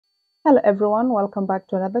Hello everyone, welcome back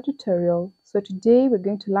to another tutorial. So today we're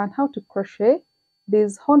going to learn how to crochet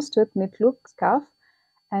this houndstooth knit look scarf,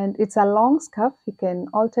 and it's a long scarf. You can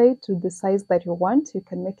alter it to the size that you want. You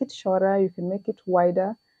can make it shorter, you can make it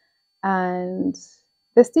wider, and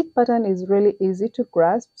the stitch pattern is really easy to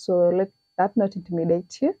grasp, so let that not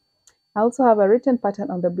intimidate you. I also have a written pattern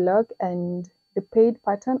on the blog and the paid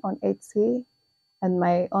pattern on Etsy and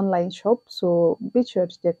my online shop, so be sure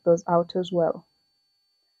to check those out as well.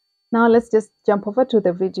 Now let's just jump over to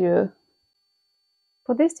the video.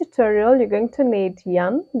 For this tutorial, you're going to need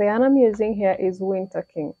yarn. The yarn I'm using here is Winter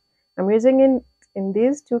King. I'm using it in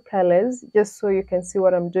these two colors just so you can see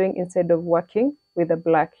what I'm doing instead of working with the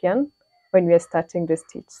black yarn when we are starting the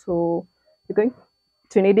stitch. So you're going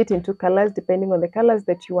to need it in two colors depending on the colors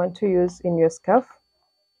that you want to use in your scarf.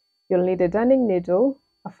 You'll need a darning needle,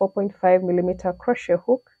 a 4.5mm crochet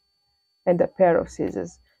hook, and a pair of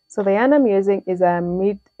scissors. So the yarn I'm using is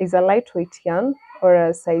a lightweight yarn or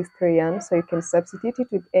a size 3 yarn, so you can substitute it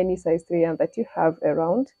with any size 3 yarn that you have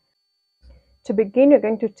around. To begin, you're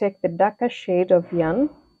going to take the darker shade of yarn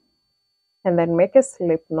and then make a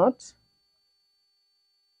slip knot.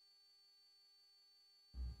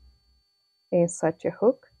 Insert your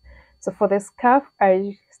hook. So for the scarf,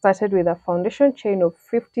 I started with a foundation chain of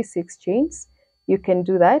 56 chains. You can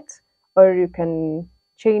do that, or you can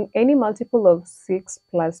chain any multiple of 6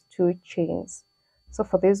 plus 2 chains. So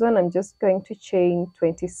for this one, I'm just going to chain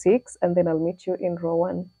 26 and then I'll meet you in row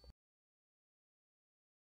 1.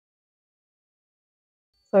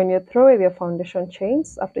 So when you're through with your foundation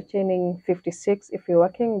chains, after chaining 56, if you're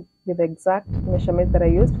working with the exact measurement that I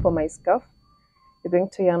used for my scarf, you're going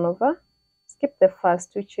to yarn over, skip the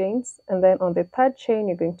first 2 chains, and then on the third chain,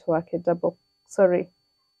 you're going to work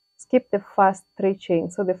skip the first 3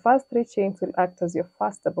 chains. So the first 3 chains will act as your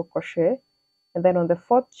first double crochet, and then on the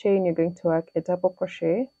fourth chain, you're going to work a double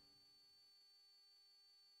crochet,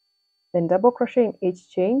 then double crochet in each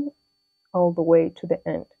chain all the way to the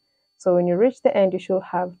end. So when you reach the end, you should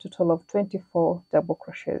have a total of 24 double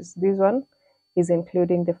crochets. This one is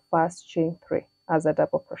including the first chain 3 as a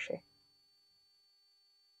double crochet.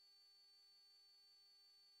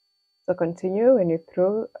 So continue. When you're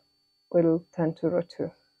through, we'll turn to row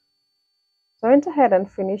 2. So I went ahead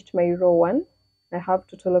and finished my row 1. I have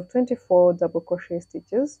a total of 24 double crochet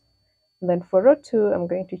stitches. And then for row 2, I'm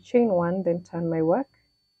going to chain 1, then turn my work.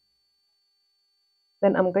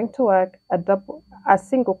 Then I'm going to work a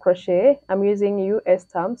single crochet. I'm using US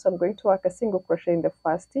term, so I'm going to work a single crochet in the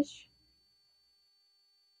first stitch.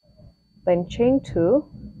 Then chain 2,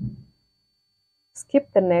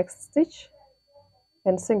 skip the next stitch,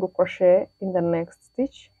 and single crochet in the next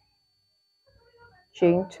stitch.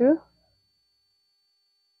 Chain 2,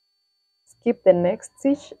 skip the next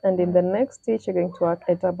stitch, and in the next stitch you're going to work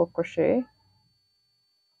a double crochet,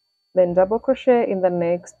 then double crochet in the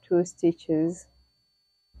next 2 stitches.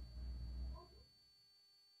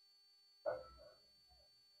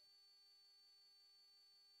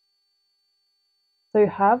 So you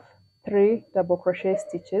have 3 double crochet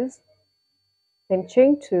stitches, then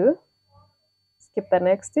chain 2, skip the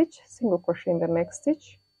next stitch, single crochet in the next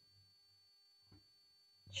stitch,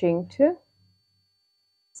 chain 2,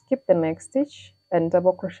 skip the next stitch, and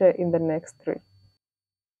double crochet in the next 3.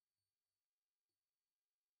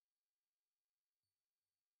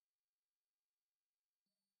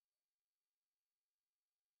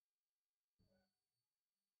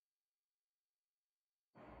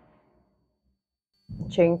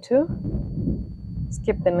 Chain 2,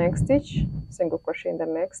 skip the next stitch, single crochet in the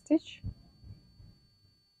next stitch,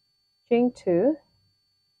 chain 2,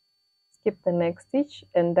 skip the next stitch,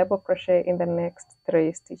 and double crochet in the next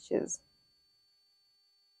 3 stitches.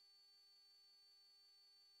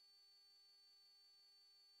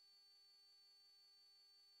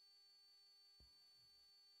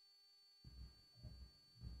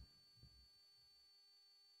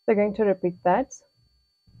 So going to repeat that.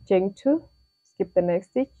 Chain 2, skip the next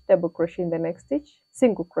stitch, double crochet in the next stitch,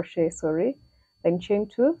 single crochet, then chain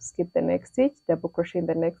 2, skip the next stitch, double crochet in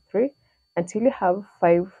the next 3 until you have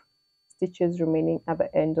 5 stitches remaining at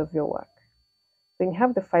the end of your work. When you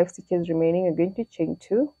have the 5 stitches remaining, you're going to chain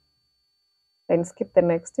 2, then skip the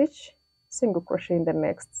next stitch, single crochet in the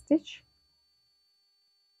next stitch,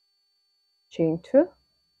 chain 2,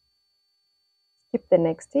 skip the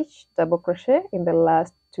next stitch, double crochet in the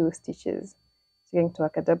last 2 stitches. So you're going to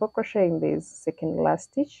work a double crochet in this second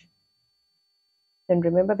last stitch. Then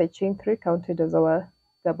remember the chain 3 counted as our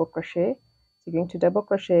double crochet. So you're going to double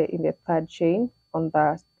crochet in the third chain on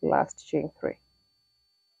that last chain 3.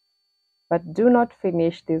 But do not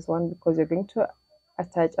finish this one because you're going to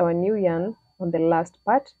attach our new yarn on the last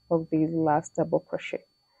part of this last double crochet.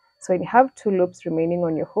 So when you have 2 loops remaining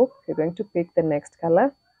on your hook, you're going to pick the next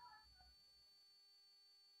color.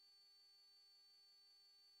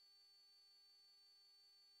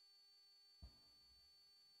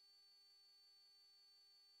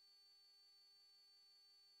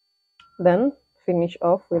 Then finish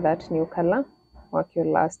off with that new color. Work the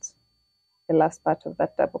last part of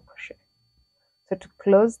that double crochet. So to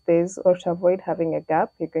close this, or to avoid having a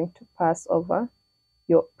gap, you're going to pass over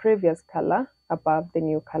your previous color above the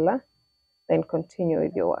new color, then continue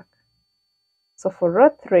with your work. So for row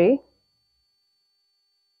 3,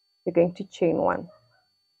 you're going to chain 1,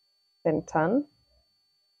 then turn.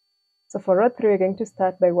 So for row 3, you're going to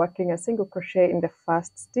start by working a single crochet in the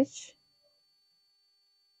first stitch,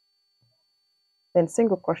 then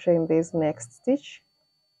single crochet in this next stitch.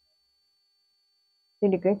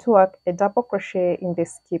 Then you're going to work a double crochet in the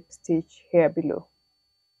skip stitch here below.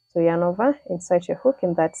 So yarn over, insert your hook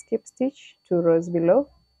in that skip stitch 2 rows below,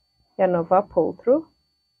 yarn over, pull through,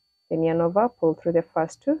 then yarn over, pull through the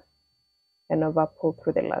first 2, yarn over, pull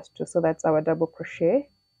through the last 2. So that's our double crochet.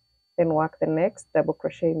 Then work the next double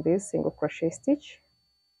crochet in this single crochet stitch,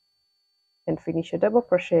 and finish a double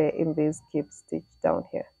crochet in this skip stitch down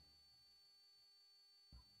here.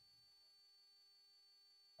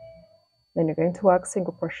 Then you're going to work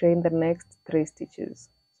single crochet in the next 3 stitches.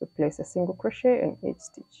 So place a single crochet in each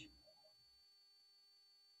stitch.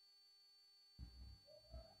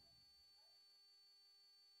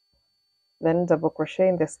 Then double crochet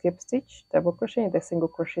in the skip stitch, double crochet in the single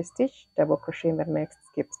crochet stitch, double crochet in the next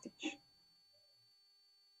skip stitch.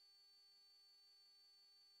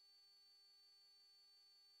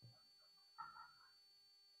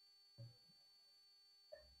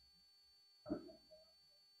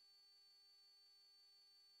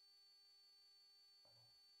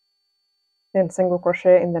 Then single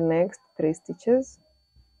crochet in the next 3 stitches.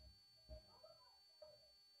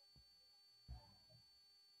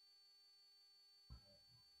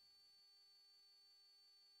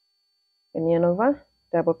 Then yarn over,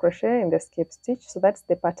 double crochet in the skip stitch. So that's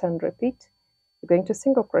the pattern repeat. You're going to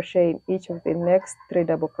single crochet in each of the next 3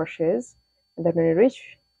 double crochets, and then when you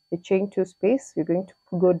reach the chain 2 space, you're going to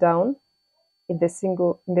go down in the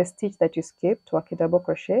stitch that you skipped, work a double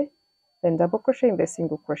crochet, then double crochet in the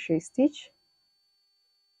single crochet stitch,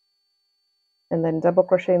 and then double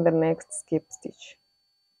crochet in the next skip stitch.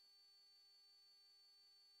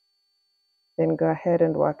 Then go ahead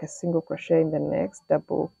and work a single crochet in the next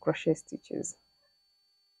double crochet stitches.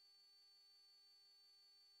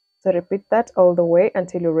 So repeat that all the way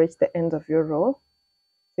until you reach the end of your row.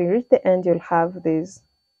 So you reach the end, you'll have this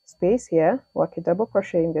space here, work a double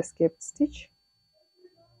crochet in the skip stitch,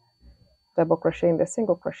 double crochet in the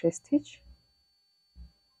single crochet stitch,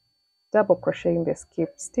 double crochet in the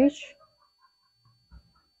skip stitch,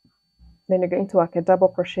 then you're going to work a double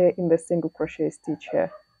crochet in the single crochet stitch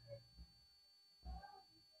here.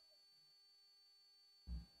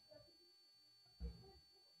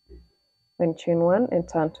 Then chain 1 and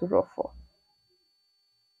turn to row 4.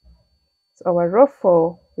 So our row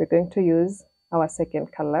 4, we're going to use our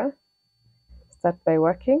second color. Start by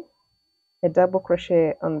working a double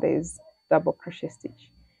crochet on this double crochet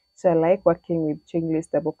stitch. So I like working with chainless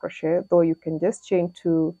double crochet, though you can just chain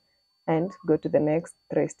 2 and go to the next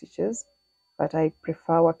 3 stitches, but I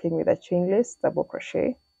prefer working with a chainless double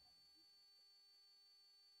crochet.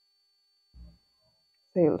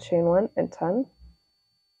 So you'll chain 1 and turn,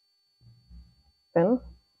 then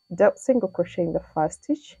single crochet in the first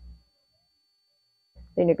stitch,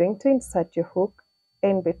 then you're going to insert your hook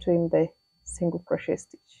in between the single crochet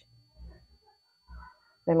stitch,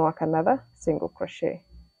 then work another single crochet,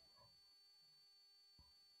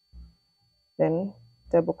 then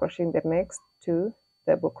double crochet in the next 2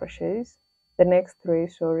 double crochets, the next 3,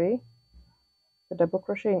 sorry, so double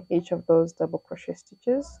crochet in each of those double crochet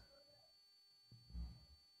stitches.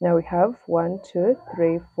 Now we have 1, 2,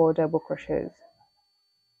 3, 4 double crochets.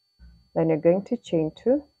 Then you're going to chain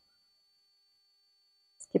 2,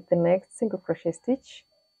 skip the next single crochet stitch,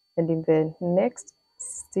 and in the next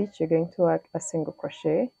stitch you're going to work a single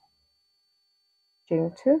crochet,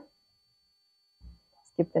 chain 2,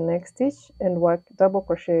 skip the next stitch, and work double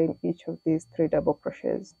crochet in each of these 3 double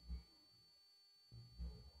crochets.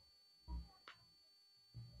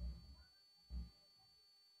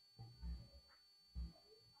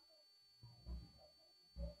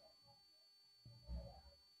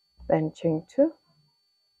 Then chain 2,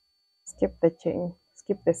 skip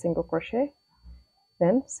the single crochet,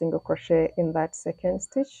 then single crochet in that second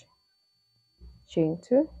stitch, chain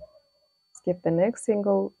 2, skip the next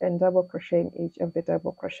single and double crochet in each of the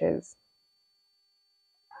double crochets.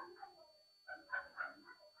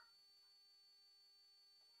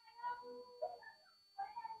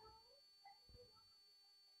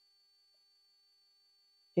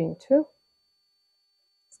 chain 2,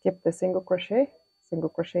 skip the single crochet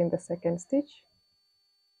in the second stitch,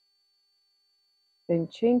 then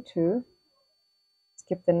chain 2,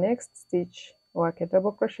 skip the next stitch, work a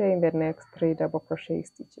double crochet in the next 3 double crochet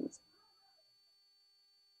stitches.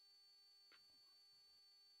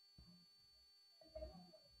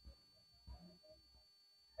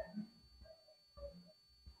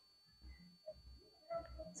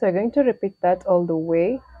 So you're going to repeat that all the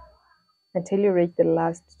way until you reach the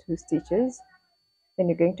last 2 stitches. Then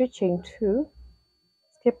you're going to chain 2,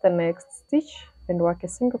 skip the next stitch, and work a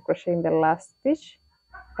single crochet in the last stitch.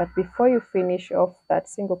 But before you finish off that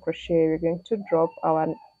single crochet, we're going to drop our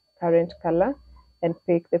current color and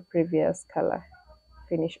pick the previous color.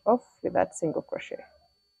 Finish off with that single crochet.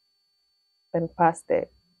 Then pass the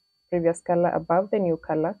previous color above the new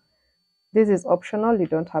color. This is optional, you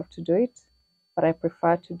don't have to do it, but I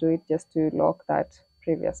prefer to do it just to lock that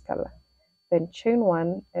previous color. Then chain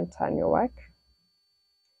 1 and turn your work.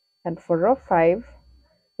 And for row 5,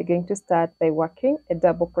 you're going to start by working a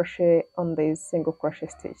double crochet on this single crochet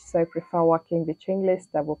stitch. So I prefer working the chainless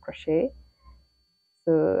double crochet.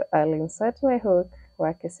 So I'll insert my hook,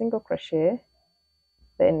 work a single crochet,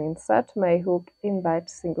 then insert my hook in that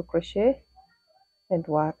single crochet and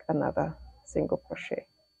work another single crochet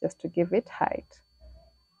just to give it height.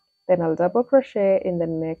 Then I'll double crochet in the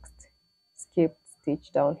next skipped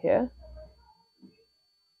stitch down here.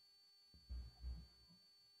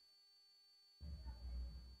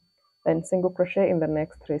 Then single crochet in the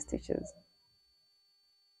next 3 stitches.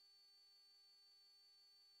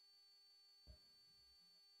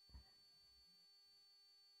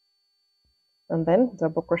 And then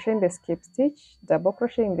double crochet in the skip stitch, double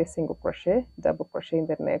crochet in the single crochet, double crochet in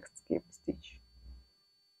the next skip stitch.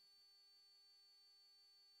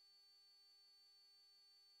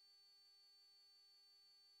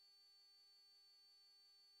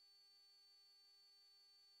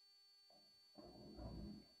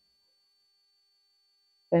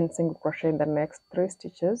 Then single crochet in the next 3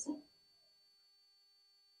 stitches.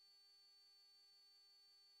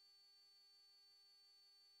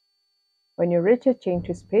 When you reach your chain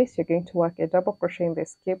 2 space, you're going to work a double crochet in the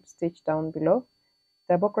skip stitch down below,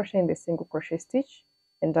 double crochet in the single crochet stitch,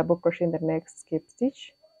 and double crochet in the next skip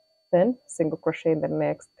stitch, then single crochet in the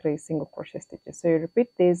next 3 single crochet stitches. So you repeat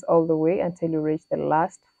this all the way until you reach the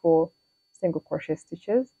last 4 single crochet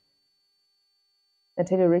stitches,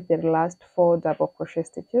 until you reach the last 4 double crochet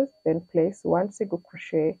stitches. Then place 1 single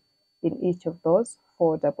crochet in each of those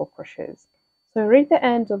 4 double crochets. So reach the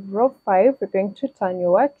end of row 5, we're going to turn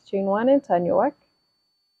your work, chain 1 and turn your work.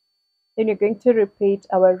 Then you're going to repeat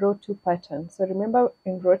our row 2 pattern. So remember,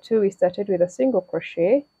 in row 2 we started with a single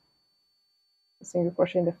crochet in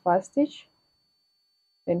the first stitch,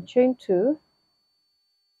 then chain 2,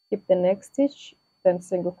 skip the next stitch, then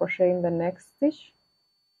single crochet in the next stitch,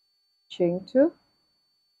 chain 2,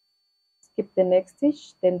 skip the next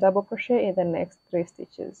stitch, then double crochet in the next 3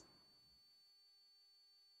 stitches.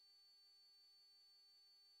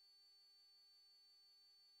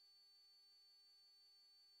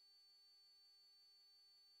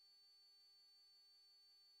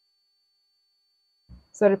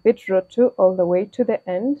 So repeat row 2 all the way to the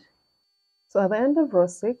end. So at the end of row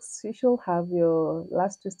 6, you should have your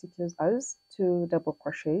last 2 stitches as 2 double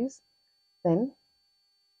crochets. Then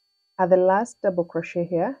at the last double crochet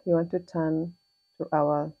here, you want to turn to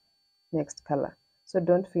our next color. So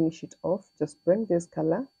don't finish it off, just bring this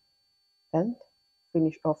color and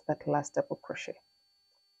finish off that last double crochet.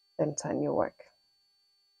 Then turn your work.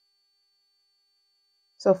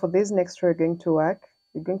 So for this next row we're going to work,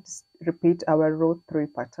 we're going to repeat our row 3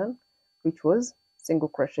 pattern, which was single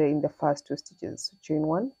crochet in the first 2 stitches. So chain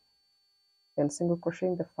 1, then single crochet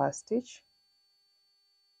in the first stitch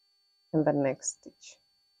and the next stitch.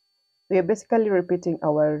 So you're basically repeating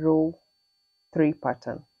our row 3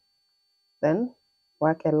 pattern. Then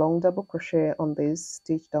work a long double crochet on this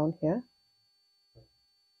stitch down here,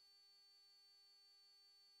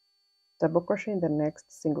 double crochet in the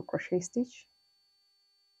next single crochet stitch,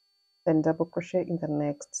 then double crochet in the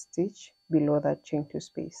next stitch below that chain 2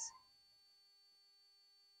 space,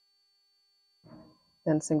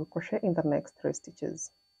 then single crochet in the next 3 stitches.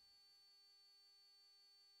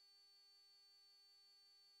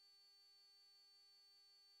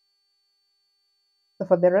 So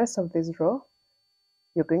for the rest of this row,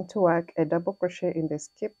 you're going to work a double crochet in the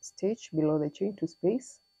skip stitch below the chain 2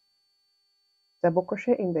 space, double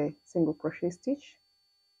crochet in the single crochet stitch,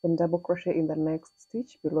 then double crochet in the next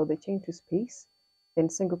stitch below the chain 2 space, then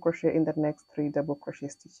single crochet in the next 3 double crochet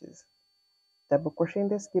stitches, double crochet in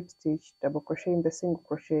the skip stitch, double crochet in the single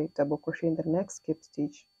crochet, double crochet in the next skip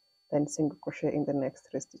stitch, then single crochet in the next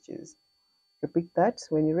 3 stitches. Repeat that.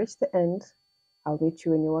 When you reach the end, I'll meet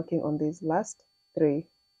you when you're working on these last 3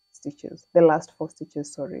 stitches, the last 4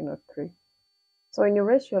 stitches, sorry, not 3. So when you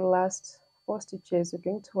reach your last 4 stitches, you're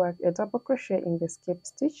going to work a double crochet in the skip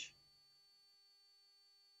stitch,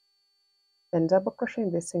 then double crochet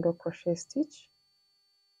in the single crochet stitch,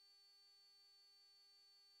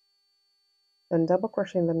 then double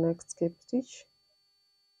crochet in the next skip stitch,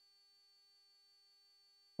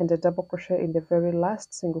 and a double crochet in the very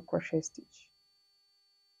last single crochet stitch.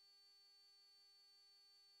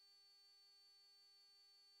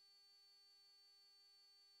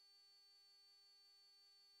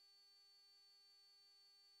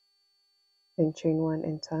 Then chain 1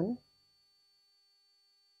 and turn.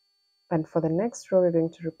 And for the next row, we're going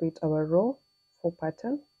to repeat our row 4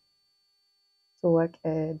 pattern. So work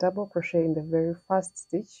a double crochet in the very first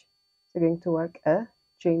stitch. So you're going to work a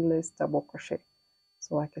chainless double crochet.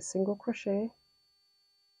 So work a single crochet,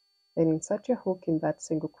 then insert your hook in that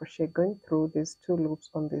single crochet, going through these 2 loops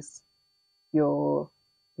on this your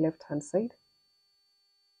left hand side.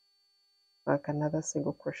 Work another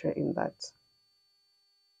single crochet in that,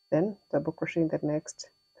 then double crochet in the next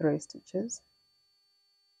 3 stitches.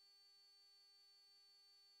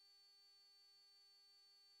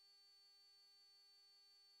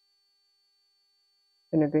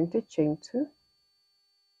 Then you're going to chain 2,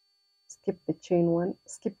 skip the chain 1,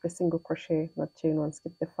 skip the single crochet, not chain 1,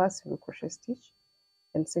 skip the first single crochet stitch,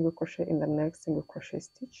 and single crochet in the next single crochet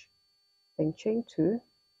stitch, then chain 2,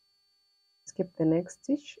 skip the next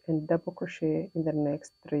stitch, and double crochet in the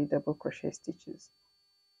next 3 double crochet stitches.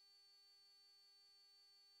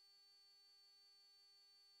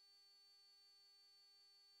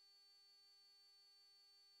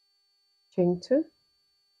 Chain 2,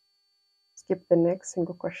 skip the next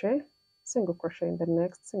single crochet in the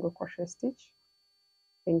next single crochet stitch,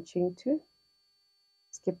 then chain 2,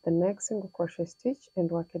 skip the next single crochet stitch, and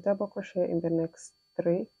work a double crochet in the next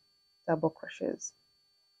 3 double crochets.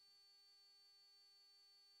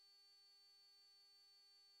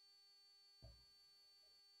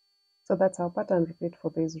 So that's our pattern repeat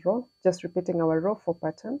for this row. Just repeating our row 4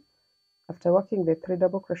 pattern. After working the 3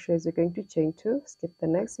 double crochets, you're going to chain 2, skip the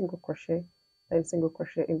next single crochet, then single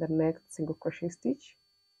crochet in the next single crochet stitch,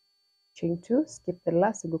 chain 2, skip the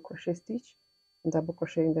last single crochet stitch, and double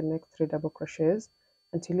crochet in the next 3 double crochets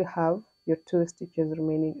until you have your 2 stitches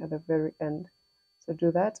remaining at the very end. So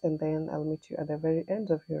do that, and then I'll meet you at the very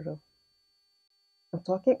end of your row.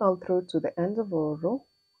 After working all through to the end of our row,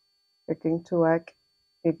 you're going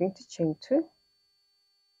to chain 2,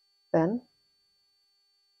 then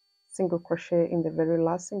single crochet in the very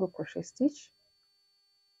last single crochet stitch.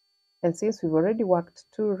 And since we've already worked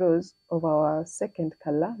 2 rows of our second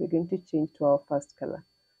color, we're going to change to our first color.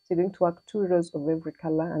 So you're going to work 2 rows of every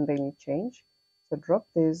color and then you change. So drop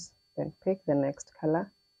this, then pick the next color,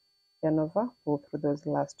 yarn over, pull through those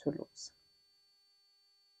last 2 loops.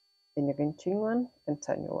 Then you're going to chain 1 and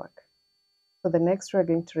turn your work. So the next row, we're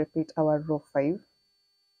going to repeat our row 5.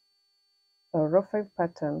 Our row 5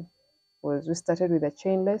 pattern was we started with a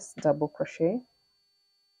chainless double crochet.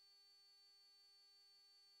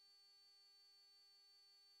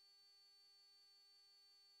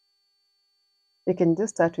 You can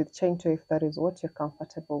just start with chain 2 if that is what you're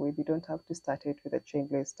comfortable with. You don't have to start it with a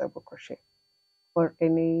chainless double crochet or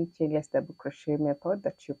any chainless double crochet method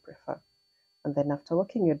that you prefer. And then after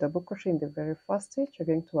working your double crochet in the very first stitch, you're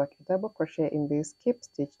going to work a double crochet in this skip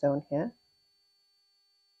stitch down here,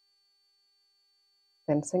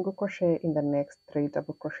 then single crochet in the next 3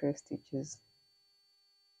 double crochet stitches.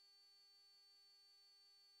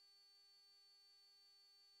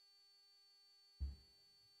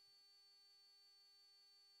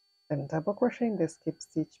 Then double crochet in the skip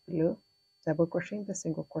stitch below, double crochet in the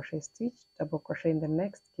single crochet stitch, double crochet in the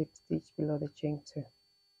next skip stitch below the chain 2.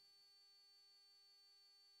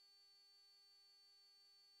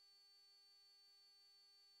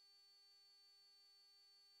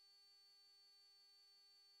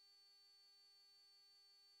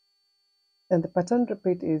 Then the pattern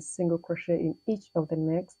repeat is single crochet in each of the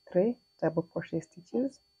next 3 double crochet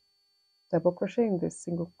stitches, double crochet in the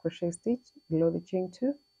single crochet stitch below the chain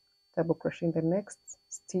 2, double crochet in the next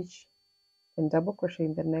stitch, and double crochet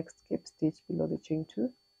in the next skip stitch below the chain 2,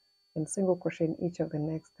 and single crochet in each of the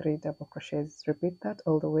next 3 double crochets. Repeat that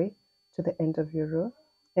all the way to the end of your row,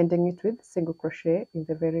 ending it with single crochet in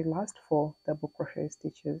the very last 4 double crochet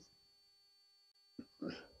stitches.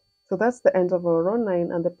 So that's the end of our row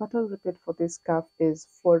 9, and the pattern repeat for this scarf is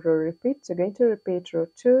 4 row repeats. You're going to repeat row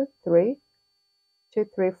 2, 3, 2,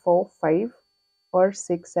 3, 4, 5, or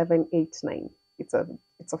 6, 7, 8, 9. It's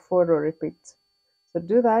a 4 row repeat. So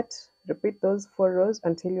do that, repeat those 4 rows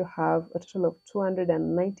until you have a total of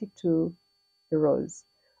 292 rows,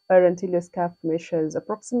 or until your scarf measures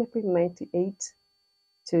approximately 98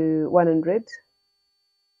 to 100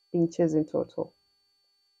 inches in total.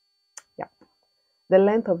 Yeah. The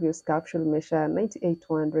length of your scarf should measure 98 to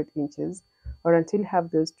 100 inches, or until you have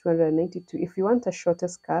those 292. If you want a shorter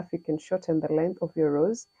scarf, you can shorten the length of your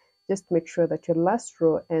rows. Just make sure that your last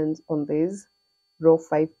row ends on this row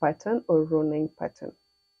 5 pattern or row 9 pattern.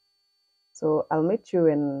 So I'll meet you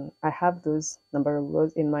when I have those number of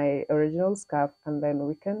rows in my original scarf, and then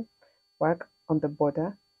we can work on the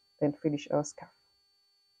border, then finish our scarf.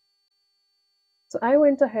 So I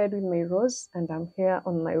went ahead with my rows, and I'm here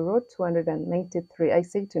on my row 293. I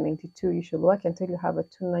say 292, you should work until you have a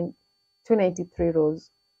 293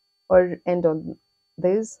 rows, or end on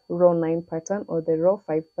this row 9 pattern or the row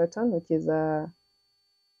 5 pattern, which is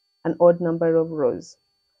an odd number of rows.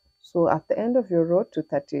 So at the end of your row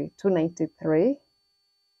 293,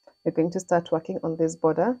 you're going to start working on this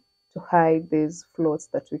border to hide these floats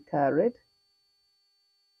that we carried.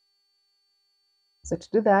 So to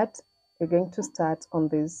do that, you're going to start on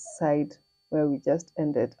this side where we just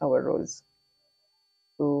ended our rows.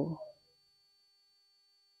 So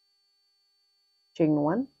chain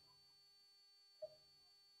 1,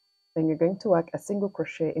 then you're going to work a single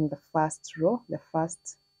crochet in the first row, the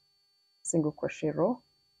first single crochet row,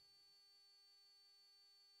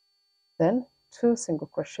 then 2 single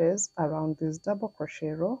crochets around this double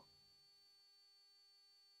crochet row,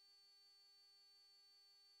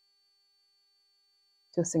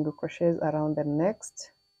 two single crochets around the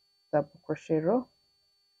next double crochet row,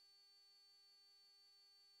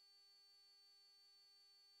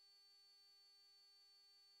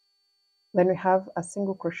 then we have a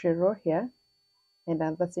single crochet row here and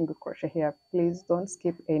another single crochet here. Please don't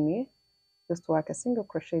skip any, just work a single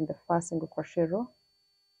crochet in the first single crochet row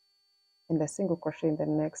and a single crochet in the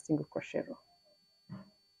next single crochet row,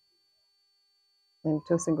 then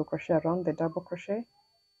 2 single crochet around the double crochet,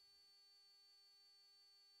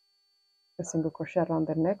 a single crochet around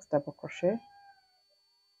the next double crochet,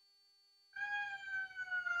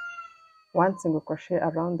 1 single crochet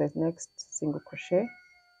around the next single crochet,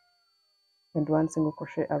 and 1 single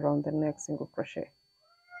crochet around the next single crochet.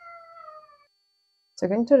 So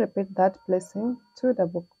you're going to repeat that, placing 2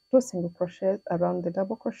 single crochets around the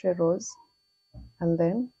double crochet rows, and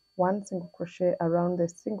then 1 single crochet around the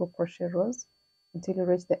single crochet rows until you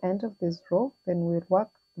reach the end of this row. Then we'll work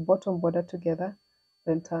the bottom border together,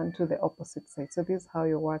 then turn to the opposite side. So this is how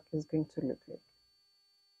your work is going to look like.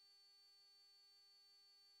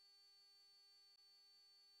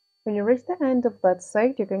 When you reach the end of that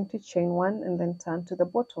side, you're going to chain 1 and then turn to the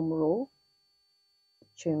bottom row,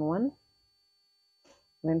 chain 1,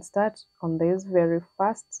 then start on this very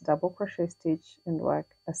first double crochet stitch and work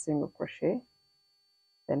a single crochet,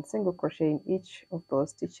 then single crochet in each of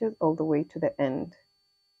those stitches all the way to the end.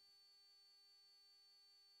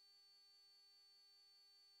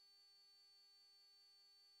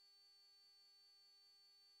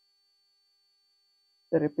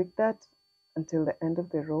 So repeat that until the end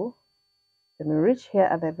of the row. Then we reach here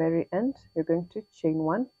at the very end, you're going to chain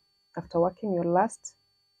 1. After working your last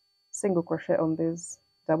single crochet on this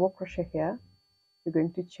double crochet here, you're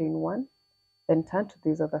going to chain 1, then turn to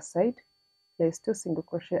this other side, place 2 single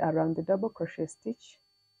crochet around the double crochet stitch,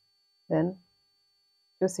 then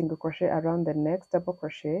 2 single crochet around the next double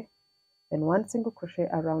crochet, then 1 single crochet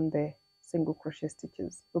around the single crochet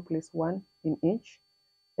stitches. So place 1 in each,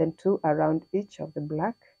 then 2 around each of the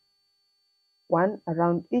black, 1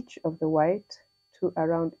 around each of the white, 2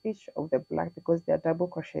 around each of the black, because they are double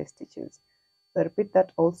crochet stitches. So repeat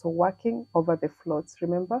that, also working over the floats.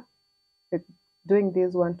 Remember, we're doing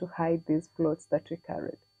this one to hide these floats that we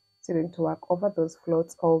carried. So you're going to work over those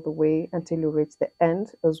floats all the way until you reach the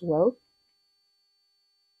end as well.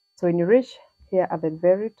 So when you reach here at the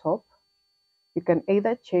very top, you can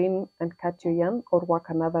either chain and cut your yarn or work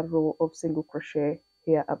another row of single crochet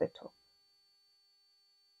here at the top.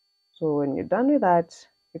 So when you're done with that,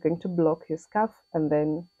 you're going to block your scarf, and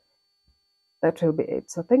then that will be it.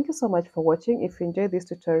 So thank you so much for watching. If you enjoyed this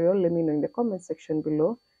tutorial, let me know in the comment section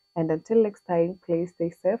below. And until next time, please stay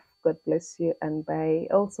safe. God bless you, and bye.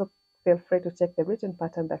 Also, feel free to check the written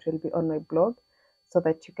pattern that will be on my blog so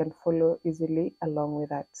that you can follow easily along with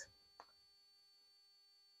that.